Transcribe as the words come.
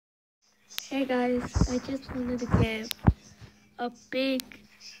Hey guys, I just wanted to give a big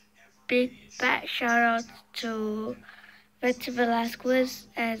fat shout out to Victor Velasquez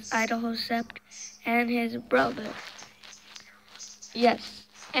as Idaho sept and his brother. Yes,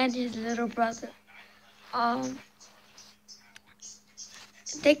 and his little brother.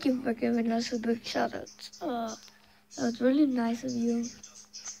 Thank you for giving us a big shout out. That was really nice of you.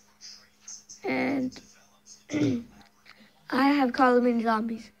 And I have Call of Mini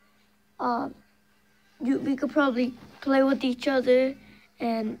Zombies. We could probably play with each other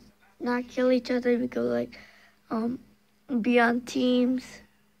and not kill each other. We could be on teams.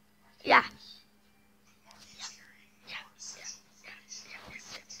 Yeah.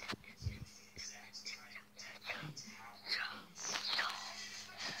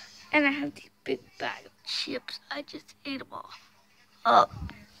 And I have these big bag of chips. I just ate them all.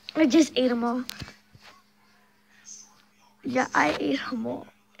 I just ate them all. Yeah, I ate them all.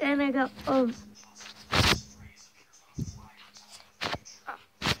 And I got just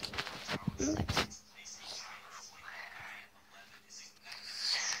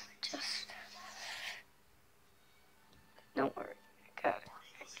don't worry. I got it.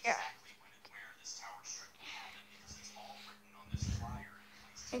 Yeah.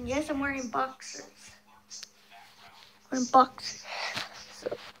 And yes, I'm wearing boxers.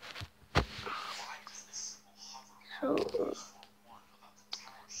 So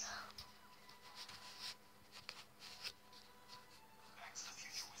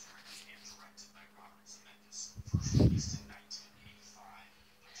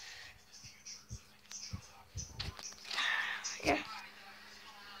yeah.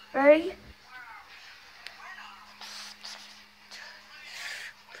 Ready?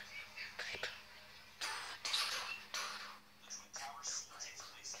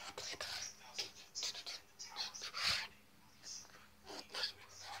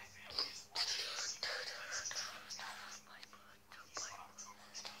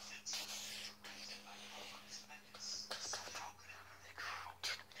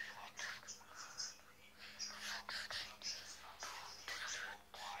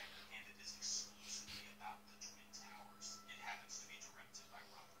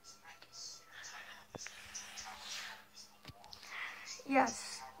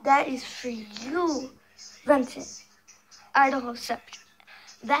 Yes, that is for you, Vincent, Idaho sept.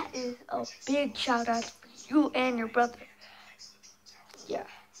 That is a big shout out for you and your brother. Yeah.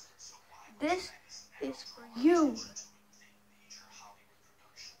 This is for you.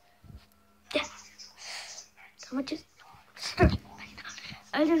 Yeah.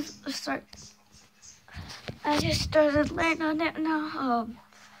 I'm just start. I just started laying on it now.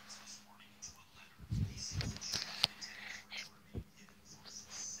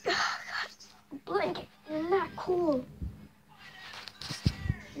 Blanket, you're not cool.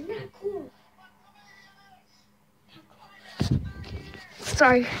 You're not cool.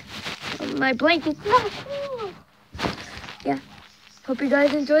 Sorry, my blanket's not cool. Yeah, hope you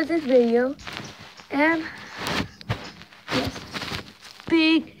guys enjoyed this video. And yes,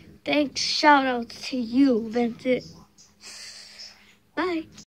 big thanks, shout out to you, Vincent. Bye.